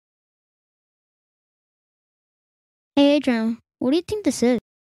Hey, Adrian, what do you think this is?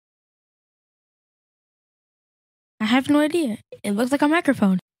 I have no idea. It looks like a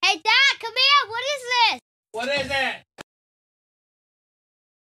microphone. Hey, Dad, come here. What is this? What is it?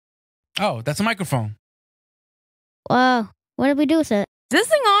 Oh, that's a microphone. Wow, what did we do with it? Is this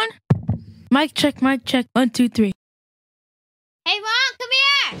thing on? Mic check, 1, 2, 3. Hey, Mom, come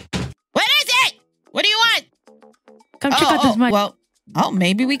here. What is it? What do you want? Come check out this mic.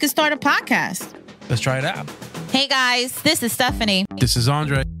 Maybe we could start a podcast. Let's try it out. Hey guys, this is Stephanie. This is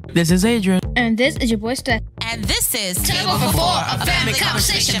Andre. This is Adrian. And this is your boy, Steph. And this is Table for Four, a family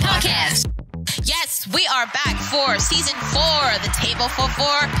conversation podcast. Yes, we are back for season 4, the Table for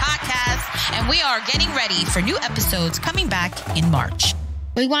Four podcast. And we are getting ready for new episodes coming back in March.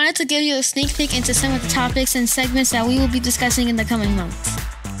 We wanted to give you a sneak peek into some of the topics and segments that we will be discussing in the coming months.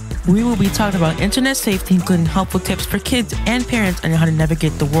 We will be talking about internet safety, including helpful tips for kids and parents on how to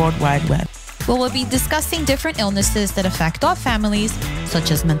navigate the World Wide Web. We will be discussing different illnesses that affect all families, such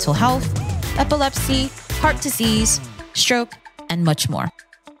as mental health, epilepsy, heart disease, stroke, and much more.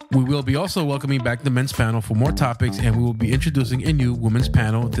 We will be also welcoming back the men's panel for more topics, and we will be introducing a new women's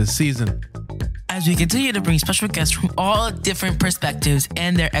panel this season. As we continue to bring special guests from all different perspectives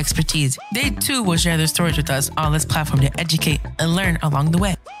and their expertise, they too will share their stories with us on this platform to educate and learn along the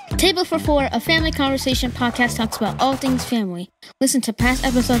way. Table for Four, a family conversation podcast, talks about all things family. Listen to past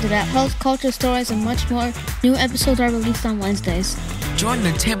episodes about health, culture, stories, and much more. New episodes are released on Wednesdays. Join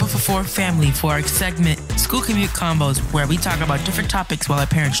the Table for Four family for our segment, School Commute Combos, where we talk about different topics while our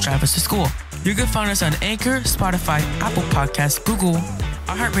parents drive us to school. You can find us on Anchor, Spotify, Apple Podcasts, Google,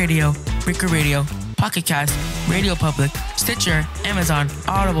 iHeartRadio, Breaker Radio, Pocket Cast, Radio Public, Stitcher, Amazon,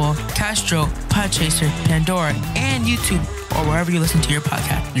 Audible, Castro, Podchaser, Pandora, and YouTube, or wherever you listen to your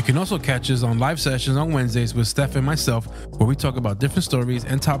podcast. You can also catch us on live sessions on Wednesdays with Steph and myself, where we talk about different stories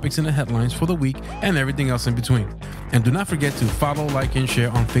and topics in the headlines for the week and everything else in between. And do not forget to follow, like, and share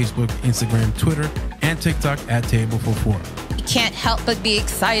on Facebook, Instagram, Twitter, and TikTok at Table for Four. We can't help but be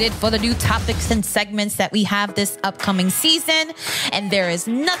excited for the new topics and segments that we have this upcoming season. And there is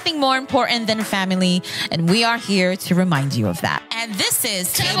nothing more important than family. And we are here to remind you of that. And this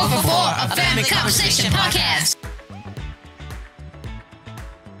is Table for Four, a family conversation podcast.